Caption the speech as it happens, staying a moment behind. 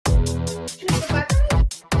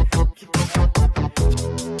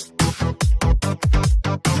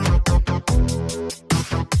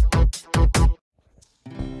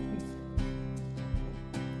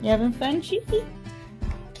having fun, Chewy?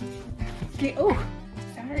 Okay. Oh,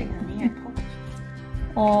 sorry, honey. I poked you.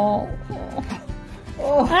 Oh.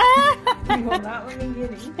 Oh. You will not let me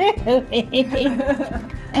get it.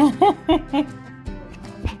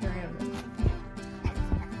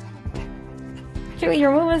 Chewy,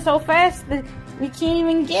 you're moving so fast that we can't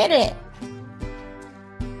even get it.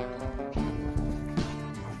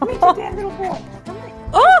 Look at that little ball.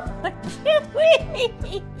 Oh, Chewy!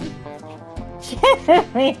 Chewy!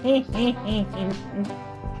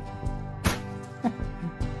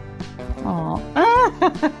 Oh.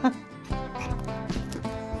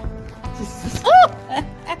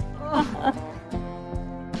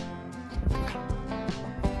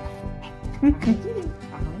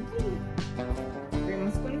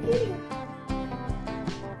 Grandma's gonna get him.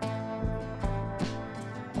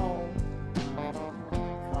 Oh.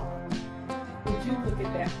 Would you look at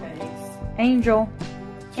that face? Angel.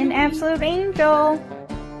 An absolute angel.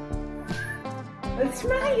 Let's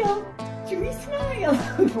smile. Chewy, smile.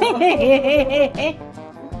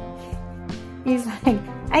 He's like,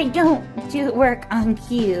 I don't do work on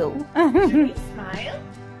cue. Chewy, smile.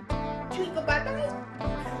 Chewy, go bye-bye.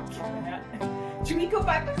 Chewy, go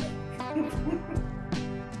bye-bye.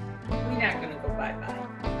 We're not gonna go bye-bye.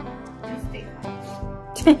 You stay home.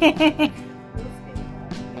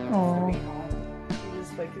 Oh.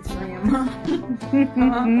 Just like his grandma.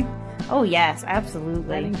 Oh yes,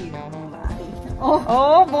 absolutely.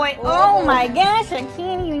 Oh, boy. Oh my gosh, I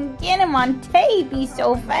can't even get him on tape. He's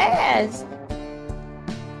so fast.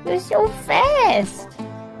 He's so fast.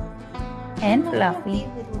 And fluffy.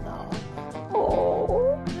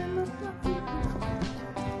 Oh.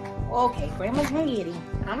 Okay, Grandma's gonna get him.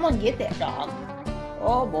 I'm gonna get that dog.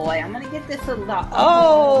 Oh boy, I'm gonna get this little dog.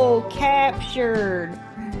 Oh, captured.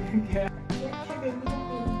 Yeah.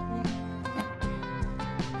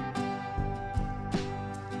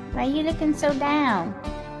 Why are you looking so down?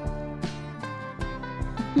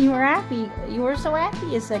 You were happy. You were so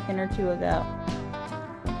happy a second or two ago.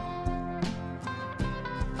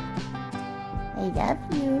 I love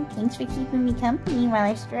you. Thanks for keeping me company while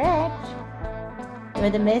I stretch. You're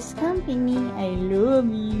the best company. I love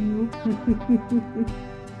you.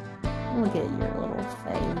 Look at your little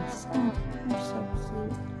face. Oh, you're so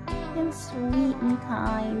cute. And sweet and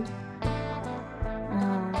kind.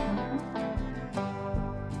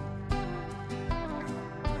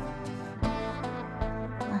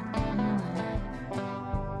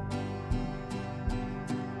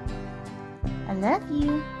 I love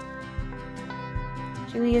you.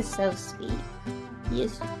 Chewy is so sweet. He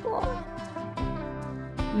is cool.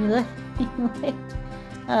 You licked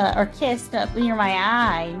or kissed up near my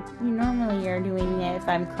eye. You normally are doing it if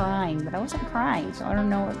I'm crying, but I wasn't crying, so I don't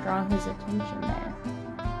know what drew his attention there.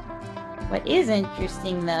 What is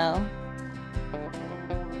interesting though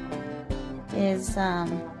is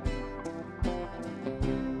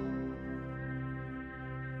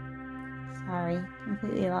sorry,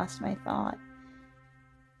 completely lost my thought.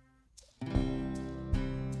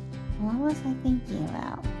 What was I thinking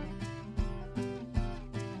about?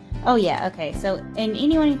 Oh yeah, okay, so, and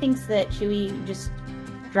anyone who thinks that Chewy just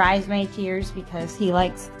dries my tears because he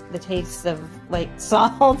likes the taste of, like,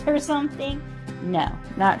 salt or something, no,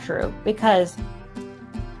 not true, because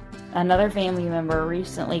another family member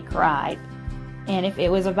recently cried, and if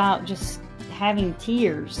it was about just having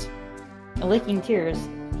tears, licking tears,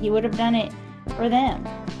 he would have done it for them,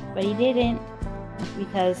 but he didn't,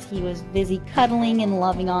 because he was busy cuddling and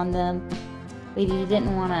loving on them, but he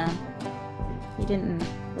didn't want to, he didn't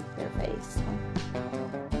lick their face. So.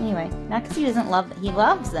 Anyway, not because he doesn't love them, he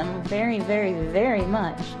loves them very, very, very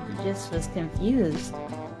much. He just was confused.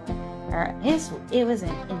 Or it was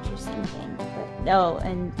an interesting thing. But, oh,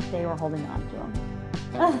 and they were holding on to him.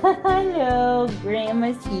 Hello,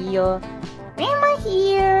 Grandma's here. Grandma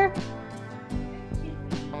here.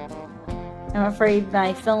 I'm afraid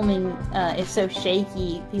my filming is so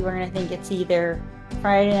shaky, people are going to think it's either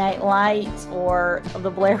Friday Night Lights or the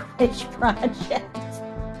Blair Witch Project.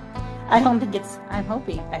 I don't think it's, I hope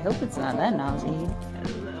it's not that noisy.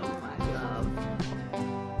 Hello, my love.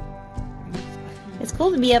 It's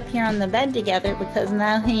cool to be up here on the bed together because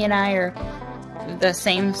now he and I are the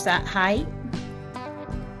same height.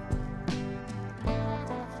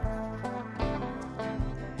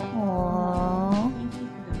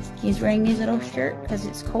 He's wearing his little shirt because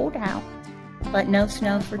it's cold out. But no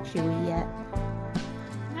snow for Chewy yet.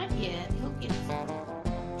 Not yet. He'll get some.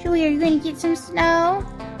 Chewy, are you going to get some snow?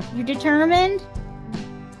 You determined?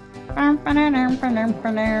 Grandma's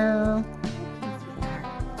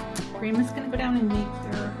going to go down and make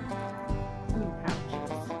their food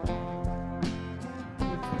pouches.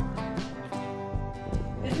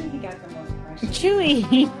 Isn't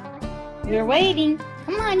Chewy, we're waiting.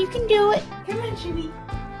 Come on, you can do it. Come on, Chewy.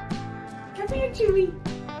 Come here, Chewy.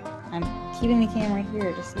 I'm keeping the camera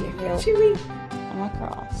here to see if he'll Chewy. come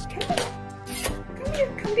across. Come here.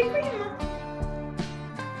 Come to Grandma.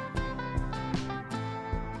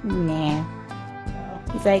 Nah.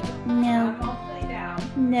 He's like, no. I'm all play down.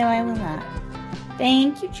 No, I will not.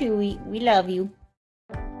 Thank you, Chewy. We love you.